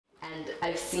And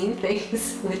I've seen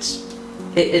things which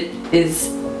it is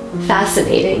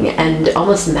fascinating and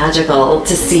almost magical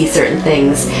to see certain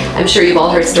things. I'm sure you've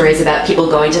all heard stories about people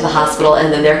going to the hospital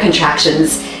and then their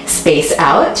contractions space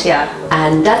out. Yeah.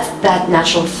 And that's that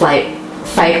natural fight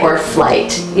or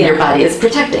flight. Yeah. Your body is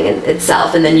protecting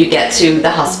itself, and then you get to the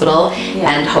hospital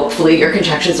and hopefully your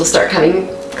contractions will start coming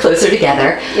closer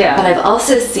together. Yeah. But I've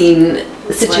also seen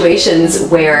situations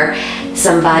where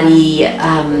somebody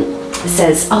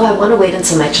says, oh, I want to wait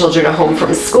until my children are home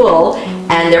from school,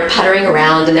 and they're puttering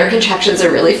around and their contractions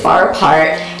are really far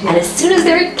apart, and as soon as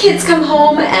their kids come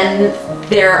home and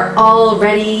they're all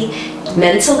ready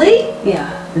mentally,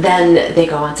 then they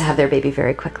go on to have their baby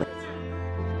very quickly.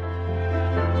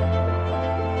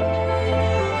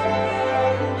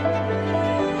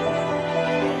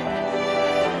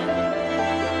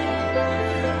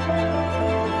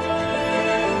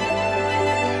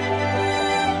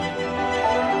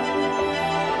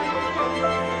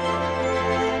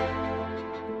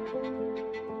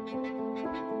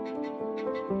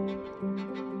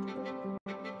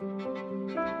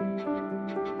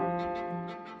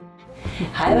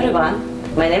 Hi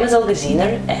everyone, my name is Olga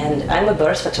and I'm a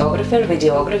birth photographer,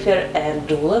 videographer and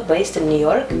doula based in New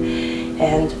York,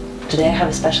 and today I have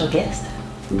a special guest.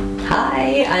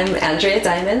 Hi, I'm Andrea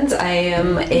Diamond. I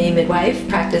am a midwife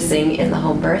practicing in the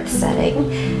home birth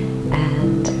setting,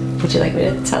 and would you like me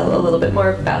to tell a little bit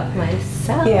more about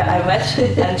myself? Yeah, I met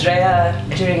Andrea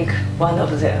during one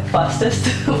of the fastest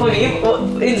for me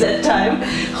in that time,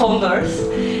 home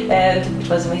birth, and it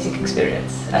was an amazing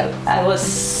experience. I was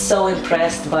so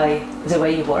impressed by the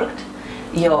way you worked,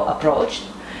 your approach,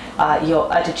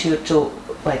 your attitude to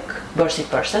like birthing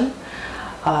person.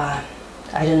 I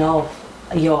don't know,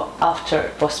 your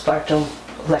after postpartum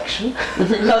lection,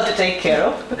 how to take care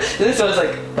of. This was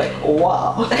like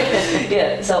wow.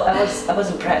 Yeah, so I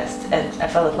was impressed and I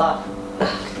fell in love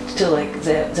to like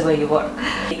the way you work.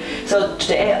 So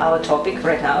today our topic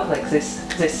right now, like this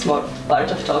small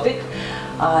part of topic,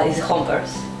 is home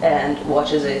birth, and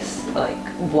what is this, like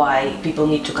why people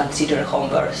need to consider home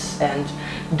birth, and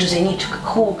do they need to,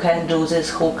 who can do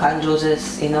this, who can't do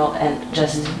this, you know, and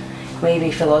just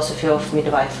maybe philosophy of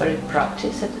midwifery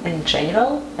practice in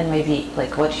general, and maybe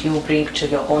like what you bring to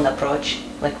your own approach,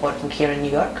 like working here in New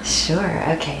York. Sure,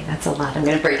 okay, that's a lot. I'm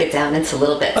going to break it down into a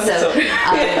little bit.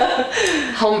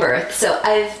 Home birth. So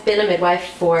I've been a midwife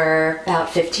for about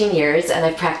 15 years, and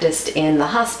I've practiced in the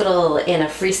hospital, in a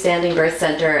freestanding birth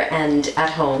center, and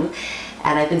at home.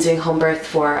 And I've been doing home birth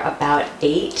for about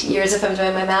 8 years, if I'm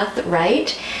doing my math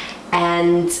right.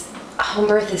 And home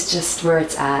birth is just where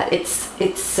it's at.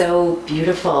 It's so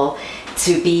beautiful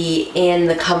to be in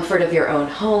the comfort of your own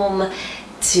home,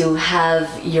 to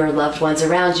have your loved ones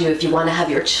around you. If you want to have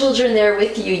your children there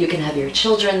with you, you can have your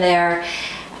children there.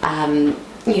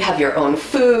 You have your own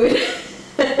food,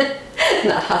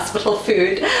 not hospital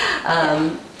food.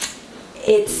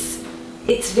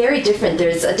 It's very different.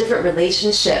 There's a different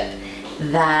relationship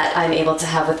that I'm able to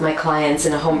have with my clients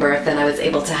in a home birth than I was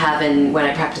able to have when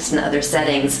I practiced in other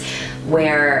settings,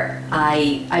 where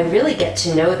I really get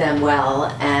to know them well,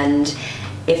 and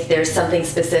if there's something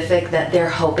specific that they're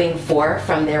hoping for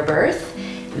from their birth,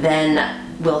 then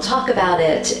we'll talk about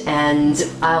it, and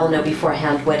I'll know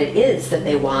beforehand what it is that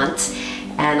they want,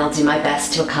 and I'll do my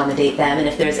best to accommodate them. And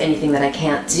if there's anything that I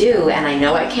can't do, and I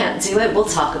know I can't do it, we'll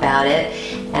talk about it,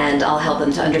 and I'll help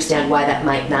them to understand why that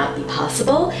might not be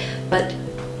possible. But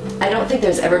I don't think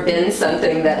there's ever been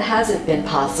something that hasn't been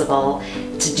possible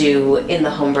to do in the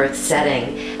home birth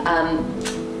setting.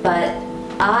 But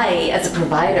I, as a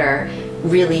provider,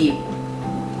 really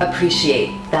appreciate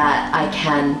that I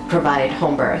can provide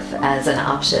home birth as an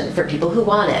option for people who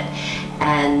want it.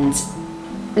 And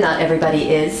not everybody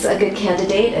is a good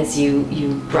candidate, as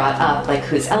you brought up, like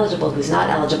who's eligible, who's not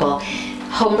eligible.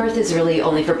 Home birth is really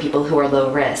only for people who are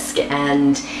low risk,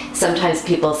 and sometimes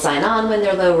people sign on when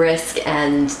they're low risk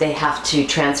and they have to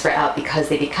transfer out because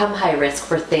they become high risk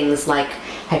for things like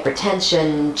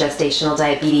hypertension, gestational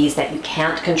diabetes that you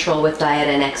can't control with diet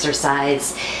and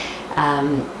exercise.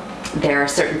 There are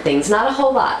certain things, not a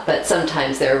whole lot, but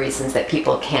sometimes there are reasons that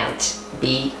people can't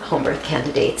be home birth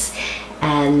candidates.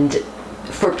 And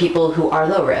for people who are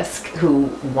low risk, who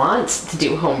want to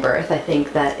do home birth, I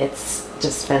think that it's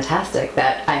just fantastic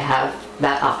that I have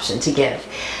that option to give.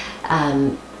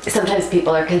 Sometimes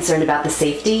people are concerned about the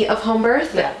safety of home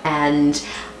birth, and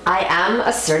I am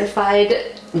a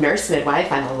certified nurse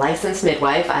midwife. I'm a licensed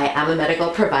midwife. I am a medical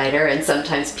provider, and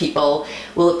sometimes people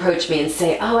will approach me and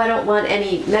say, oh, I don't want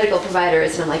any medical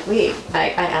providers, and I'm like, wait, I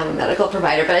am a medical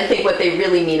provider, but I think what they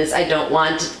really mean is I don't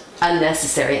want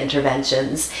unnecessary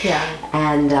interventions. Yeah.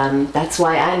 And that's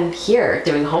why I'm here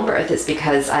doing home birth, is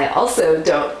because I also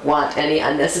don't want any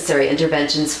unnecessary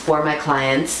interventions for my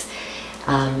clients,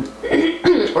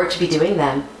 or to be doing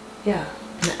them. Yeah.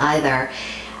 Either.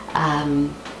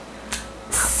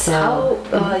 So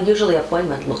how usually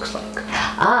appointment looks like?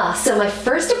 So my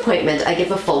first appointment I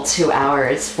give a full 2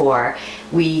 hours for.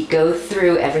 We go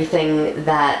through everything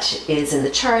that is in the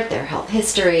chart, their health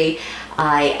history.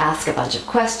 I ask a bunch of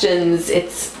questions.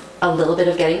 It's a little bit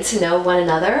of getting to know one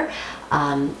another.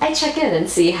 I check in and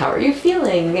see, how are you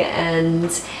feeling? And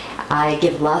I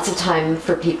give lots of time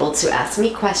for people to ask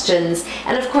me questions.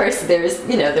 And of course, there's,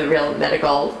 the real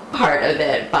medical part of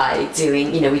it by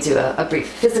doing, we do a brief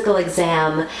physical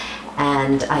exam,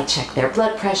 and I check their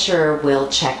blood pressure, we'll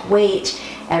check weight.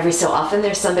 Every so often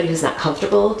there's somebody who's not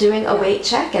comfortable doing a weight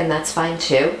check, and that's fine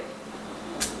too.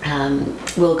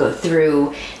 We'll go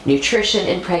through nutrition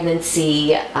in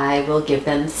pregnancy. I will give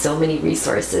them so many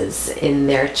resources in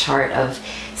their chart of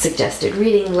suggested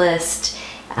reading list.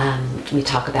 We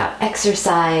talk about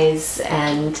exercise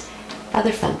and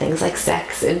other fun things like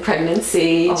sex in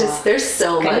pregnancy. Just there's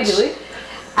so much. Can we do it?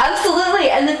 Absolutely,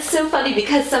 and it's so funny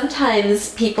because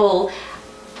sometimes people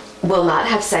will not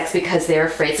have sex because they're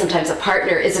afraid. Sometimes a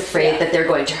partner is afraid that they're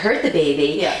going to hurt the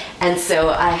baby. Yeah. And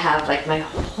so I have like my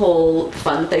whole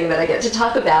fun thing that I get to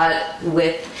talk about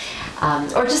with,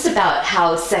 or just about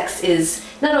how sex is,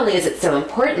 not only is it so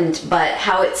important, but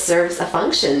how it serves a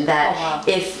function that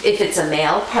if it's a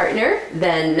male partner,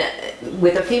 then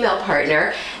with a female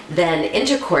partner, then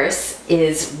intercourse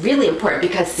is really important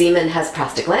because semen has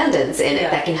prostaglandins in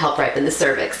it that can help ripen the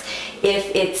cervix.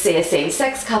 If it's, say, a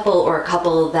same-sex couple or a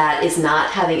couple that is not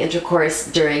having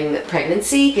intercourse during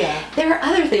pregnancy, there are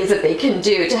other things that they can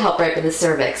do to help ripen the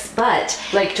cervix. But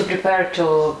like to prepare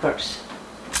to birth.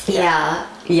 Yeah.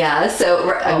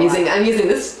 So I'm using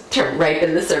this term,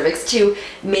 ripen the cervix, to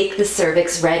make the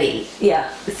cervix ready.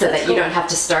 Yeah. So that you don't have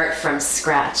to start from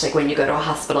scratch, like when you go to a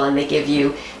hospital and they give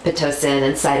you Pitocin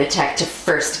and Cytotec to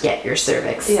first get your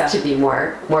cervix to be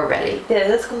more ready. Yeah,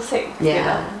 that's a cool thing.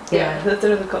 Yeah. Yeah, that's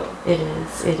really cool. It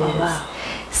is. It is. Wow.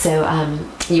 So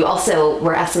you also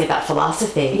were asking about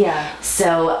philosophy. Yeah.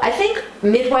 So I think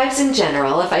midwives in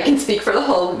general, if I can speak for the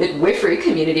whole midwifery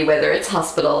community, whether it's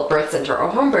hospital, birth center, or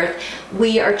home birth,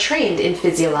 we are trained in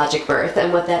physiologic birth.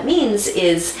 And what that means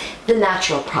is the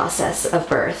natural process of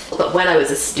birth. But when I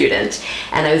was a student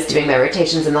and I was doing my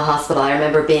rotations in the hospital, I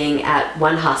remember being at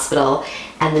one hospital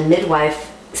and the midwife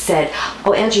said,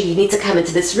 "Oh, Andrea, you need to come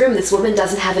into this room. This woman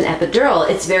doesn't have an epidural.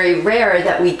 It's very rare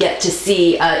that we get to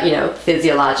see,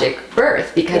 physiologic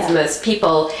birth because most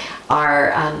people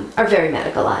are very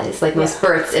medicalized. Like most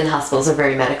births in hospitals are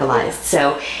very medicalized.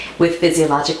 So with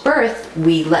physiologic birth,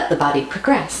 we let the body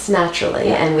progress naturally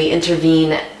and we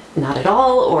intervene not at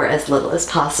all or as little as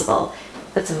possible."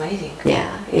 That's amazing.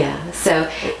 Yeah. So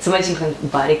it's amazing when the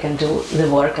body can do the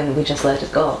work and we just let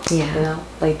it go. Yeah.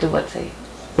 Like do what they.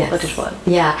 What is what?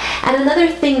 Yeah, and another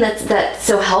thing that's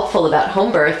so helpful about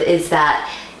home birth is that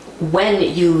when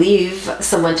you leave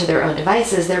someone to their own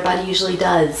devices, their body usually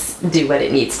does do what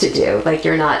it needs to do. Like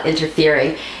you're not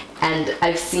interfering. And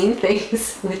I've seen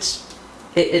things which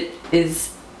it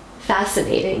is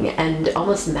fascinating and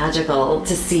almost magical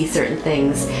to see certain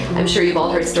things. I'm sure you've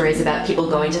all heard stories about people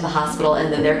going to the hospital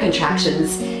and then their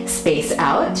contractions space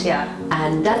out. Yeah.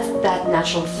 And that's that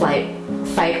natural fight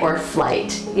or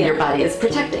flight. Your body is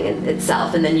protecting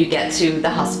itself, and then you get to the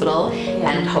hospital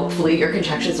and hopefully your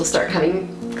contractions will start coming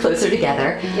closer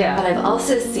together. Yeah. But I've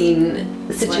also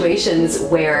seen situations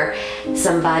where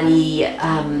somebody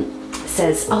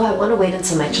says, "Oh, I want to wait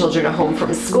until my children are home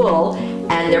from school,"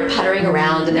 and they're puttering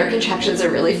around and their contractions are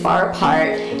really far apart,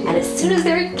 and as soon as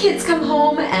their kids come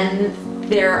home and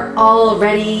they're all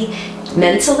ready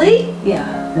mentally,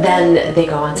 then they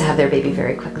go on to have their baby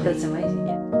very quickly. That's amazing.